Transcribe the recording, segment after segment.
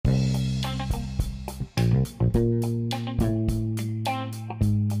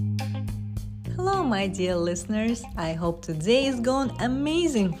Hello, my dear listeners. I hope today is going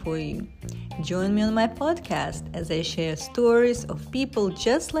amazing for you. Join me on my podcast as I share stories of people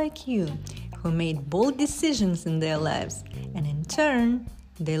just like you who made bold decisions in their lives and in turn,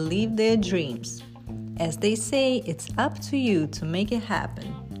 they live their dreams. As they say, it's up to you to make it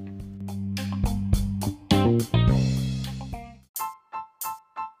happen.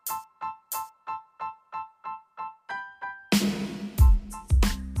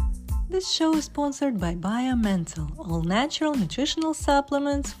 This show is sponsored by BioMental, all natural nutritional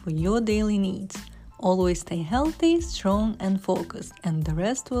supplements for your daily needs. Always stay healthy, strong, and focused, and the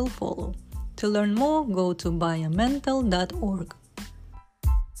rest will follow. To learn more, go to biomental.org.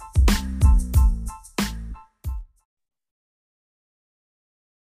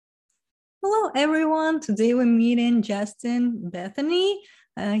 Hello, everyone. Today we're meeting Justin Bethoney.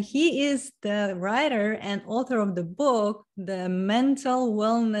 He is the writer and author of the book, The Mental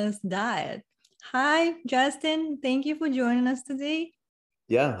Wellness Diet. Hi, Justin. Thank you for joining us today.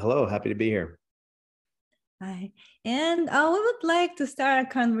 Yeah, hello. Happy to be here. Hi. And we would like to start a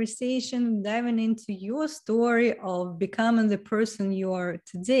conversation diving into your story of becoming the person you are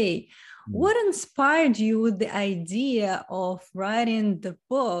today. What inspired you with the idea of writing the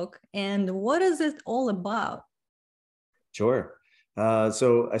book, and what is it all about? Sure.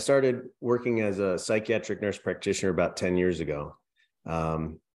 So I started working as a psychiatric nurse practitioner about 10 years ago.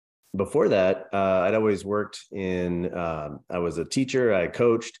 Before that, I'd always worked I was a teacher, I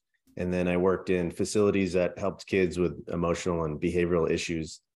coached, and then I worked in facilities that helped kids with emotional and behavioral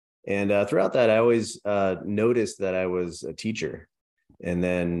issues. And throughout that, I always noticed that I was a teacher. And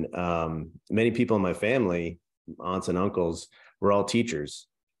then many people in my family, aunts and uncles, were all teachers.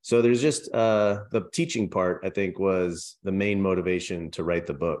 So there's just the teaching part, I think, was the main motivation to write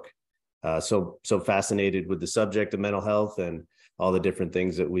the book. So fascinated with the subject of mental health and all the different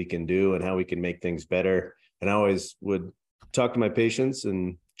things that we can do and how we can make things better. And I always would talk to my patients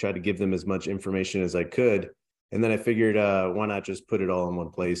and try to give them as much information as I could. And then I figured, why not just put it all in one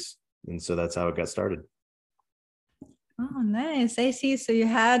place? And so that's how it got started. Oh, nice. I see. So you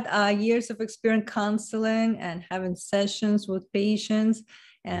had years of experience counseling and having sessions with patients.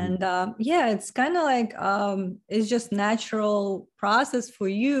 And yeah, it's kind of like it's just natural process for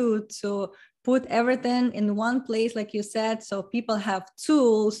you to put everything in one place, like you said, so people have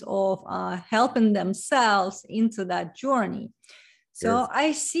tools of helping themselves into that journey. So Sure.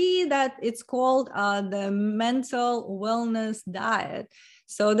 I see that it's called the mental wellness diet.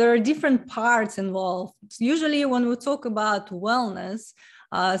 So there are different parts involved. Usually when we talk about wellness,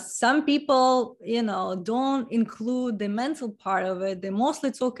 some people, don't include the mental part of it. They're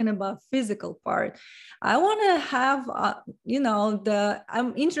mostly talking about physical part. I want to have,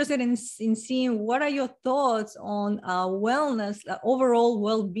 I'm interested in seeing what are your thoughts on wellness, overall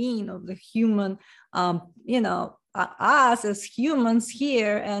well-being of the human, us as humans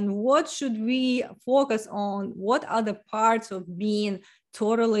here, and what should we focus on? What are the parts of being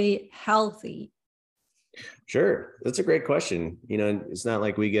totally healthy? Sure. That's a great question. It's not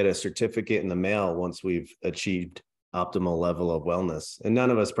like we get a certificate in the mail once we've achieved optimal level of wellness, and none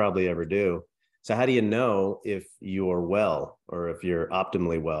of us probably ever do. So how do you know if you're well, or if you're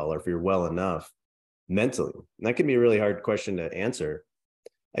optimally well, or if you're well enough mentally? And that can be a really hard question to answer.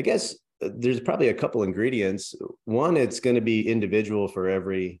 I guess there's probably a couple ingredients. One, it's going to be individual for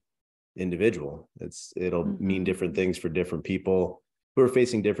every individual. It'll mean different things for different people who are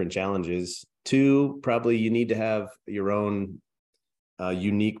facing different challenges. Two, probably you need to have your own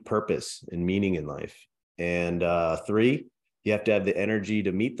unique purpose and meaning in life. And three, you have to have the energy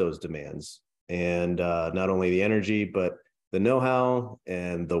to meet those demands. And not only the energy, but the know-how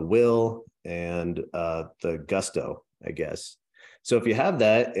and the will and the gusto, I guess. So if you have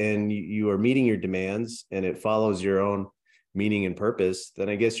that and you are meeting your demands and it follows your own meaning and purpose, then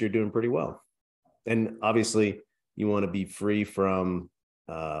I guess you're doing pretty well. And obviously you want to be free from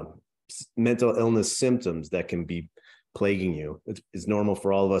mental illness symptoms that can be plaguing you. It's normal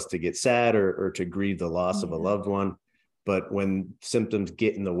for all of us to get sad or to grieve the loss of a loved one. But when symptoms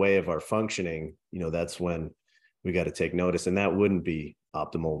get in the way of our functioning, that's when we got to take notice. And that wouldn't be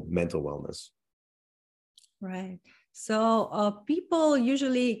optimal mental wellness. Right. So people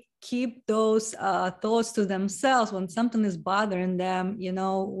usually keep those thoughts to themselves when something is bothering them.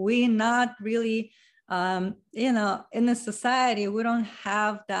 We're not really, in a society, we don't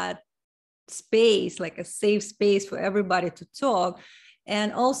have that space, like a safe space for everybody to talk.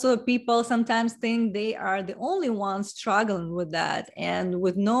 And also people sometimes think they are the only ones struggling with that. And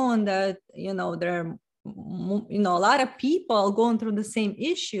with knowing that, there are, a lot of people going through the same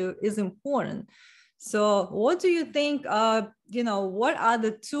issue is important. So what do you think, what are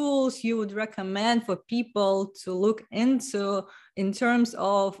the tools you would recommend for people to look into in terms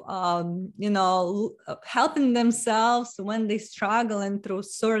of, helping themselves when they struggling through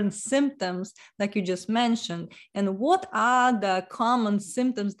certain symptoms, like you just mentioned? And what are the common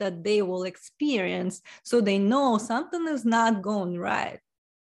symptoms that they will experience so they know something is not going right?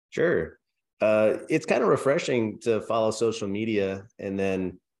 Sure. It's kind of refreshing to follow social media, and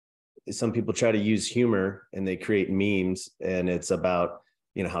then some people try to use humor and they create memes, and it's about,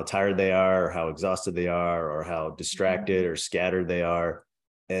 how tired they are, or how exhausted they are, or how distracted or scattered they are.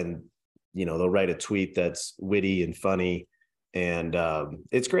 And, they'll write a tweet that's witty and funny. And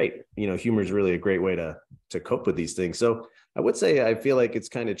it's great. Humor is really a great way to cope with these things. So I would say, I feel like it's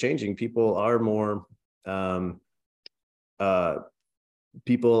kind of changing. People are more,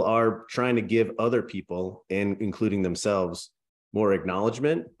 people are trying to give other people, and including themselves, more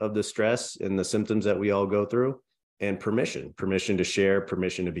acknowledgement of the stress and the symptoms that we all go through, and permission to share,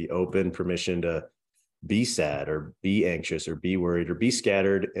 permission to be open, permission to be sad or be anxious or be worried or be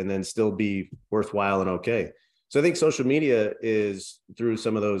scattered, and then still be worthwhile and okay. So I think social media is, through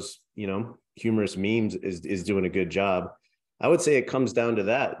some of those, humorous memes, is doing a good job. I would say it comes down to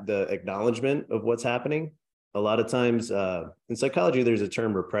that, the acknowledgement of what's happening. A lot of times in psychology, there's a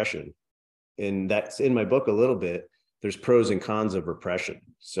term repression, and that's in my book a little bit. There's pros and cons of repression.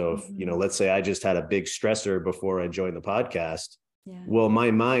 So if, let's say I just had a big stressor before I joined the podcast. Yeah. Well,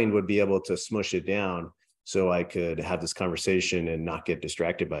 my mind would be able to smush it down so I could have this conversation and not get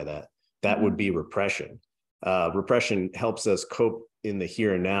distracted by that. That would be repression. Repression helps us cope in the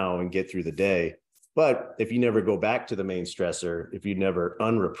here and now and get through the day. But if you never go back to the main stressor, if you never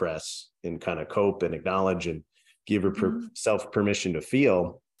unrepress and kind of cope and acknowledge and give yourself permission to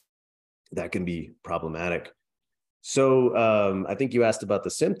feel, that can be problematic. So I think you asked about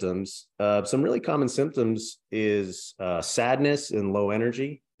the symptoms. Some really common symptoms is sadness and low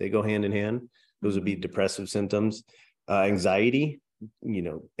energy. They go hand in hand. Those would be depressive symptoms. Anxiety,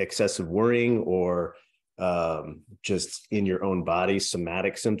 excessive worrying, or just in your own body,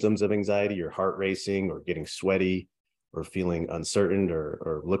 somatic symptoms of anxiety, your heart racing or getting sweaty or feeling uncertain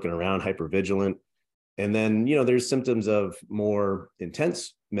or looking around, hypervigilant. And then, there's symptoms of more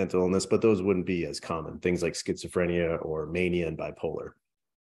intense mental illness, but those wouldn't be as common. Things like schizophrenia or mania and bipolar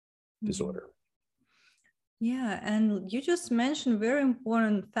disorder. Yeah, and you just mentioned a very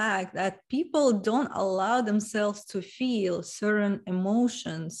important fact that people don't allow themselves to feel certain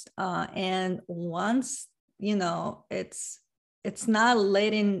emotions. And once, it's not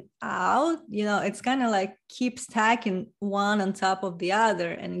letting out, it's kind of like keep stacking one on top of the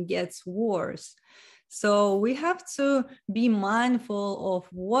other and it gets worse. So we have to be mindful of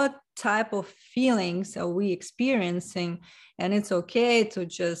what type of feelings are we experiencing. And it's okay to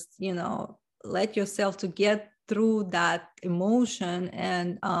just, let yourself to get through that emotion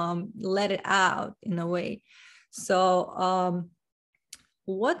and let it out in a way. So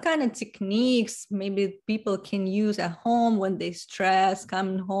what kind of techniques maybe people can use at home when they stress,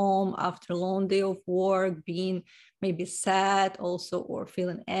 coming home after a long day of work, being maybe sad also, or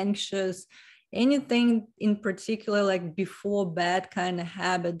feeling anxious? Anything in particular, like before bed kind of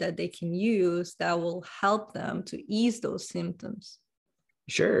habit that they can use that will help them to ease those symptoms?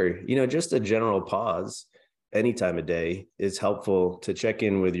 Sure. Just a general pause any time of day is helpful to check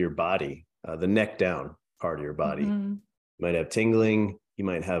in with your body, the neck down part of your body. You might have tingling. You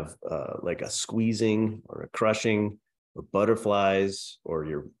might have like a squeezing or a crushing, or butterflies, or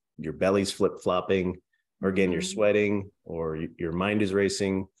your belly's flip-flopping, or again, you're sweating, or your mind is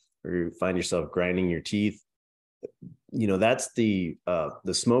racing, or you find yourself grinding your teeth. That's the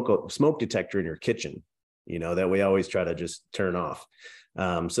smoke detector in your kitchen, that we always try to just turn off.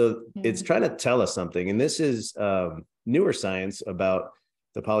 So it's trying to tell us something. And this is newer science about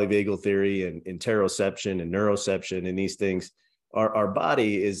the polyvagal theory and interoception and neuroception and these things. Our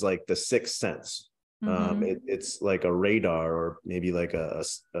body is like the sixth sense. It's like a radar, or maybe like a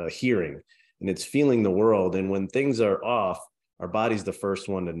hearing, and it's feeling the world. And when things are off, our body's the first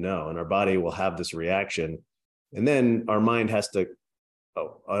one to know, and our body will have this reaction. And then our mind has to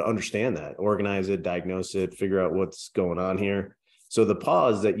understand that, organize it, diagnose it, figure out what's going on here. So the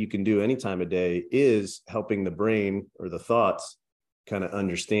pause that you can do any time of day is helping the brain or the thoughts kind of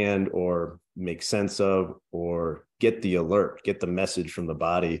understand or make sense of, or get the alert, get the message from the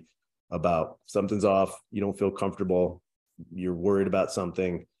body about something's off. You don't feel comfortable. You're worried about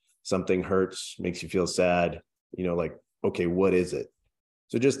something hurts, makes you feel sad, like, okay, what is it?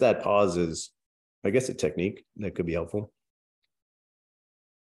 So just that pause is, I guess, a technique that could be helpful.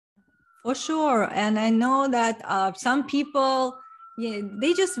 For sure. And I know that some people Yeah,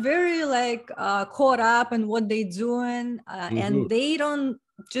 they just very like caught up in what they doing, and they don't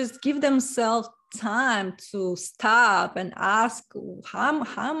just give themselves time to stop and ask, how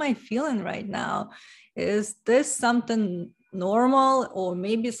am I feeling right now? Is this something normal, or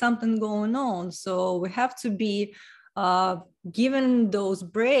maybe something going on? So we have to be given those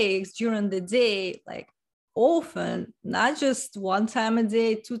breaks during the day, like often, not just one time a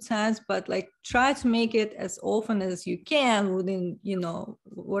day, two times, but like try to make it as often as you can within,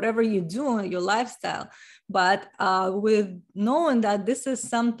 whatever you do in your lifestyle. But with knowing that this is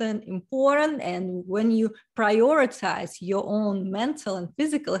something important, and when you prioritize your own mental and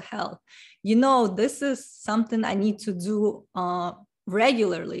physical health, this is something I need to do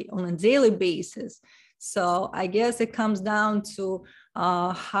regularly on a daily basis. So I guess it comes down to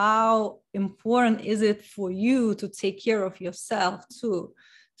how important is it for you to take care of yourself too.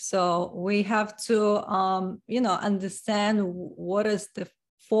 So we have to understand what is the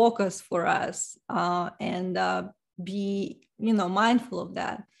focus for us, and be mindful of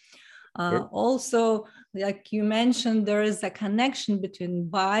that. Sure. Also, like you mentioned, there is a connection between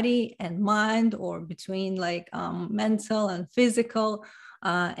body and mind, or between like mental and physical,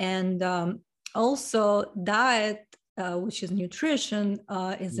 and also diet, which is nutrition,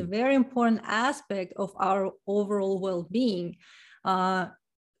 is a very important aspect of our overall well-being.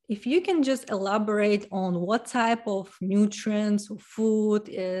 If you can just elaborate on what type of nutrients or food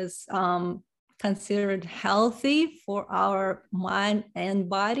is considered healthy for our mind and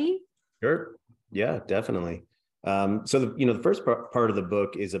body. Sure. Yeah, definitely. So the first part of the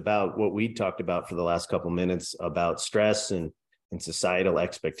book is about what we talked about for the last couple minutes about stress and societal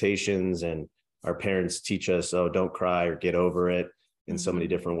expectations, and our parents teach us, oh, don't cry or get over it in so many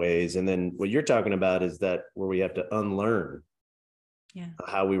different ways. And then what you're talking about is that where we have to unlearn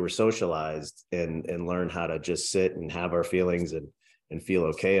how we were socialized, and learn how to just sit and have our feelings and feel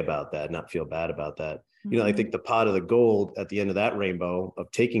okay about that, not feel bad about that. I think the pot of the gold at the end of that rainbow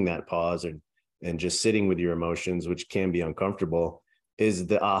of taking that pause and just sitting with your emotions, which can be uncomfortable, is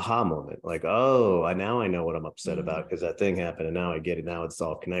the aha moment. Like, oh, now I know what I'm upset about because that thing happened, and now I get it. Now it's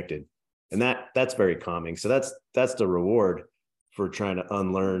all connected. And that's very calming. So that's the reward for trying to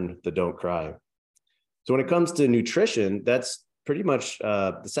unlearn the don't cry. So when it comes to nutrition, that's pretty much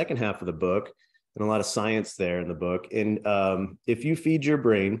the second half of the book, and a lot of science there in the book. And if you feed your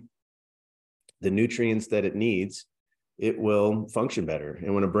brain the nutrients that it needs, it will function better.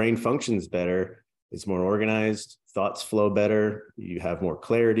 And when a brain functions better, it's more organized, thoughts flow better, you have more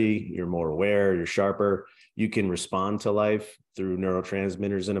clarity, you're more aware, you're sharper, you can respond to life through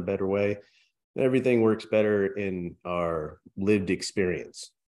neurotransmitters in a better way. Everything works better in our lived experience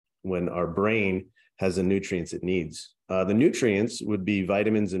when our brain has the nutrients it needs. The nutrients would be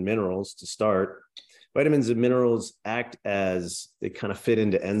vitamins and minerals to start. Vitamins and minerals act as, they kind of fit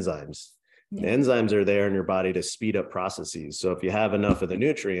into enzymes. The enzymes are there in your body to speed up processes. So if you have enough of the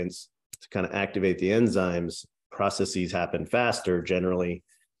nutrients to kind of activate the enzymes, processes happen faster generally.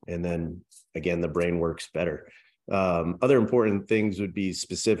 And then again, the brain works better. Other important things would be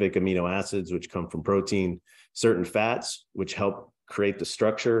specific amino acids, which come from protein, certain fats, which help create the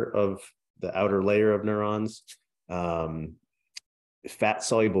structure of the outer layer of neurons. Fat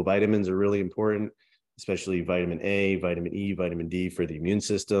soluble vitamins are really important, especially vitamin A, vitamin E, vitamin D for the immune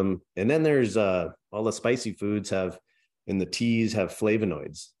system. And then there's all the spicy foods have, and the teas have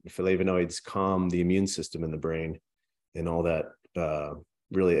flavonoids. The flavonoids calm the immune system in the brain, and all that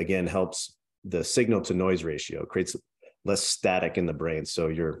really, again, helps the signal to noise ratio, creates less static in the brain. So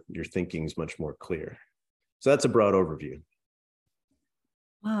your thinking is much more clear. So that's a broad overview.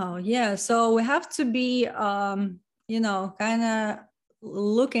 Wow. Yeah. So we have to be, kind of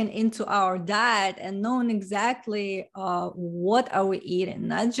looking into our diet and knowing exactly what are we eating,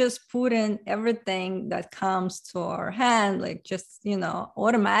 not just putting everything that comes to our hand, like just,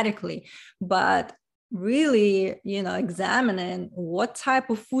 automatically, but really, examining what type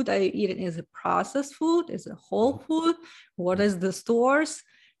of food are you eating. Is it processed food? Is it whole food? What is the stores?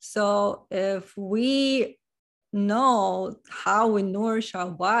 So if we know how we nourish our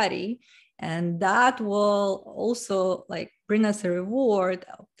body, and that will also like bring us a reward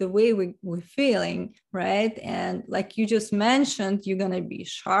of the way we're feeling, right? And like you just mentioned, you're going to be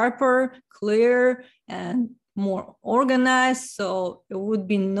sharper, clear, and more organized. So it would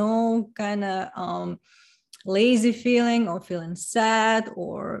be no kind of lazy feeling or feeling sad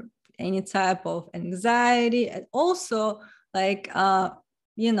or any type of anxiety. And also like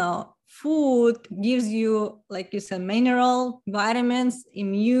food gives you, like you said, mineral, vitamins,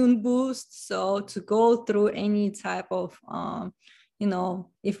 immune boost. So to go through any type of,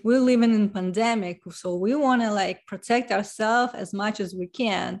 if we're living in pandemic, so we want to like protect ourselves as much as we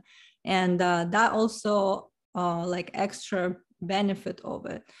can. And that also like extra benefit of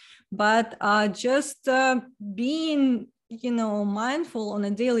it. But just being, mindful on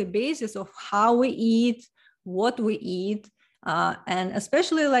a daily basis of how we eat, what we eat, and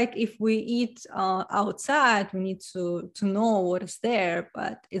especially like if we eat outside, we need to know what is there.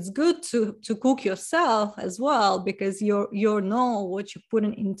 But it's good to cook yourself as well, because you know what you're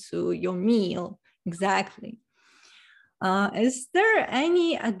putting into your meal exactly. Is there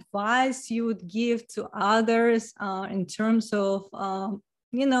any advice you would give to others in terms of,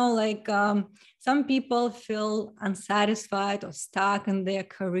 some people feel unsatisfied or stuck in their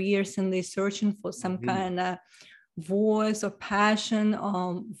careers and they're searching for some kind of voice or passion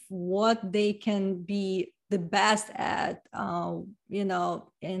on what they can be the best at,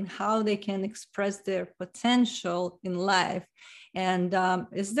 and how they can express their potential in life. And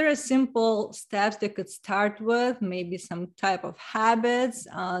is there a simple steps they could start with, maybe some type of habits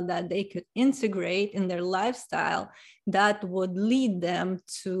that they could integrate in their lifestyle that would lead them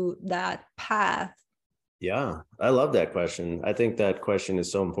to that path? Yeah, I love that question. I think that question is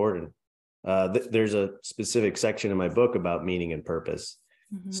so important. There's a specific section in my book about meaning and purpose.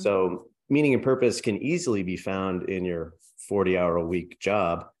 Mm-hmm. So meaning and purpose can easily be found in your 40-hour-a-week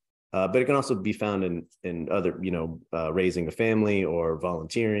job, but it can also be found in other, raising a family or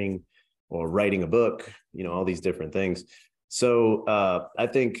volunteering or writing a book, all these different things. So I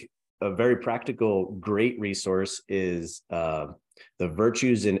think a very practical, great resource is the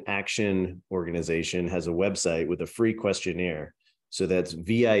Virtues in Action organization has a website with a free questionnaire. So that's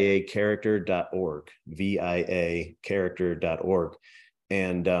viacharacter.org, viacharacter.org.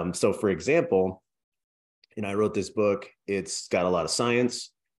 And so, for example, I wrote this book. It's got a lot of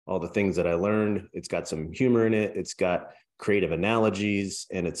science, all the things that I learned. It's got some humor in it. It's got creative analogies,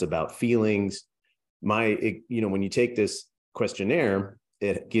 and it's about feelings. When you take this questionnaire,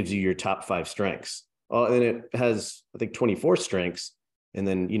 it gives you your top 5 strengths. And it has, I think, 24 strengths. And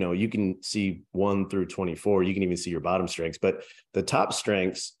then, you can see 1 through 24. You can even see your bottom strengths. But the top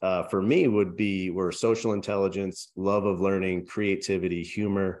strengths for me were social intelligence, love of learning, creativity,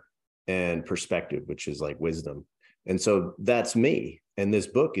 humor, and perspective, which is like wisdom. And so that's me. And this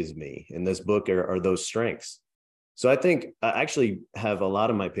book is me. And this book are those strengths. So I think I actually have a lot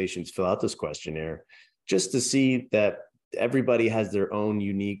of my patients fill out this questionnaire just to see that everybody has their own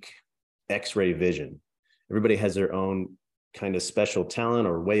unique X-ray vision. Everybody has their own kind of special talent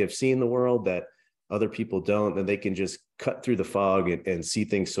or way of seeing the world that other people don't, and they can just cut through the fog and see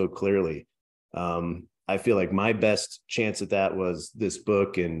things so clearly. I feel like my best chance at that was this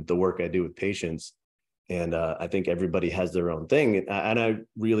book and the work I do with patients. And I think everybody has their own thing. And I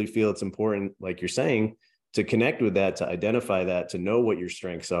really feel it's important, like you're saying, to connect with that, to identify that, to know what your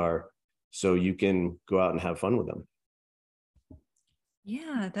strengths are, so you can go out and have fun with them.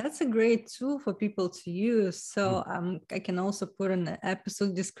 Yeah, that's a great tool for people to use. So I can also put in the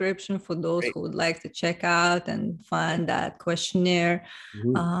episode description for those who would like to check out and find that questionnaire.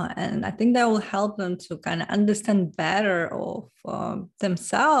 And I think that will help them to kind of understand better of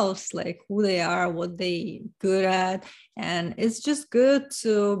themselves, like who they are, what they good at. And it's just good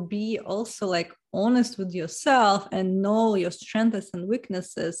to be also like honest with yourself and know your strengths and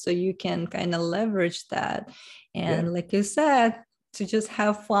weaknesses, so you can kind of leverage that. And like you said, to just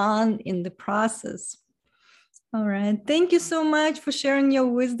have fun in the process. All right. Thank you so much for sharing your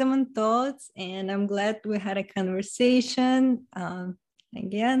wisdom and thoughts. And I'm glad we had a conversation.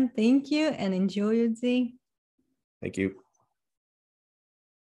 Again, thank you and enjoy your day. Thank you.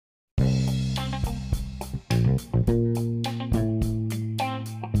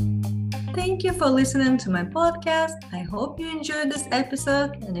 Thank you for listening to my podcast. I hope you enjoyed this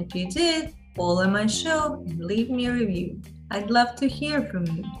episode. And if you did, follow my show and leave me a review. I'd love to hear from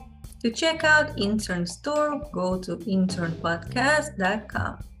you. To check out Intern Store, go to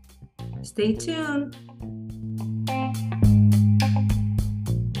internpodcast.com. Stay tuned.